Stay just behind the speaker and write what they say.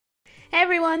Hey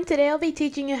everyone, today I'll be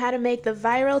teaching you how to make the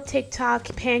viral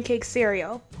TikTok pancake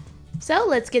cereal. So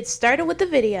let's get started with the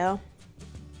video.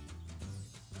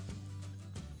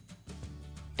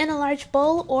 In a large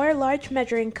bowl or large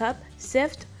measuring cup,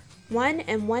 sift 1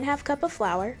 1/2 cup of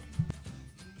flour,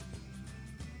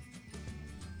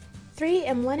 3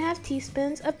 1/2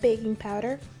 teaspoons of baking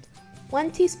powder,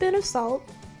 1 teaspoon of salt,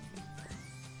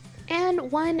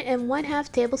 and 1 1/2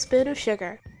 tablespoon of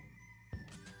sugar.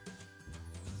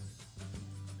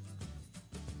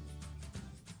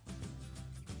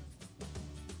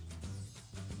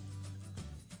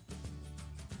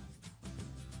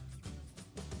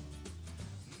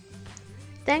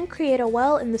 Then create a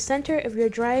well in the center of your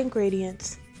dry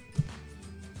ingredients.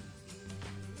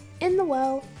 In the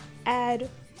well, add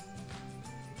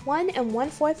 1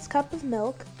 1/4 cup of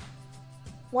milk,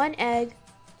 1 egg,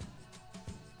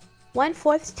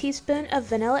 1/4 teaspoon of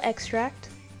vanilla extract,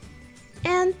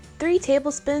 and 3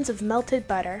 tablespoons of melted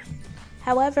butter.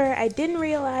 However, I didn't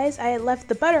realize I had left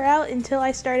the butter out until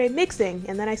I started mixing,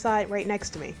 and then I saw it right next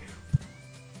to me.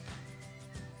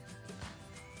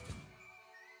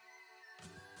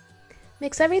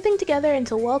 Mix everything together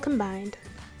until well combined.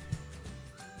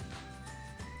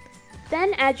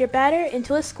 Then add your batter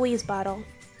into a squeeze bottle.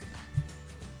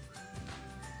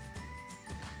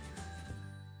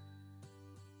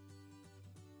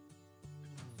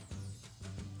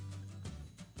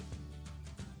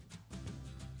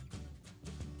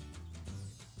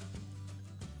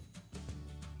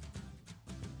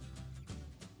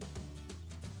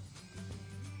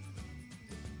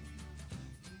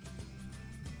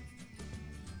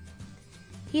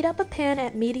 Heat up a pan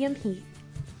at medium heat.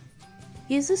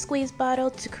 Use the squeeze bottle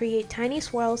to create tiny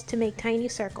swirls to make tiny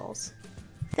circles.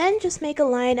 Then just make a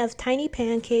line of tiny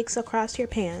pancakes across your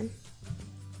pan.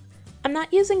 I'm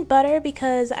not using butter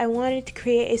because I wanted to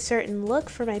create a certain look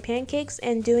for my pancakes,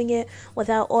 and doing it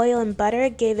without oil and butter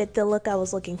gave it the look I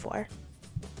was looking for.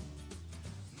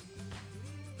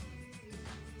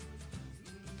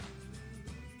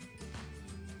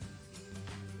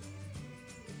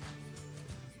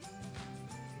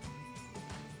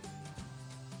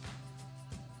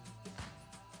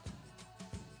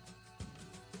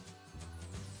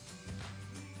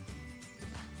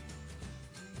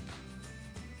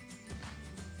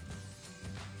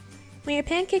 When your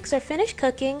pancakes are finished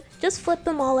cooking, just flip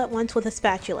them all at once with a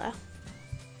spatula.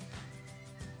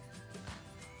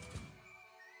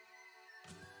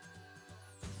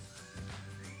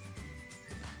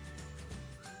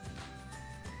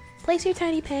 Place your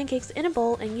tiny pancakes in a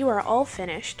bowl and you are all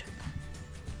finished.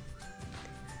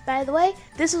 By the way,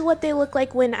 this is what they look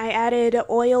like when I added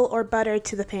oil or butter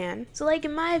to the pan. So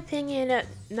in my opinion,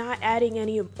 not adding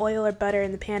any oil or butter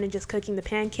in the pan and just cooking the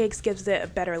pancakes gives it a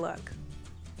better look.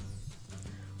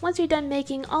 Once you're done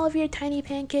making all of your tiny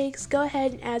pancakes, go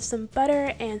ahead and add some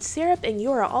butter and syrup and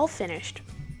you are all finished.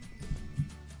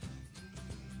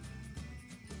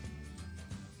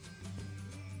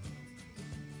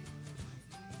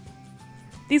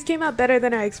 These came out better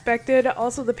than I expected.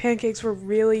 Also, the pancakes were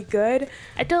really good.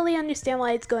 I totally understand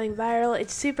why it's going viral.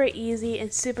 It's super easy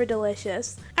and super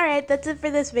delicious. Alright, that's it for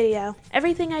this video.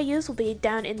 Everything I use will be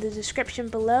down in the description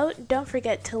below. Don't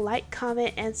forget to like,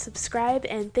 comment, and subscribe,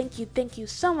 and thank you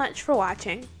so much for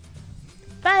watching.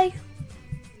 Bye!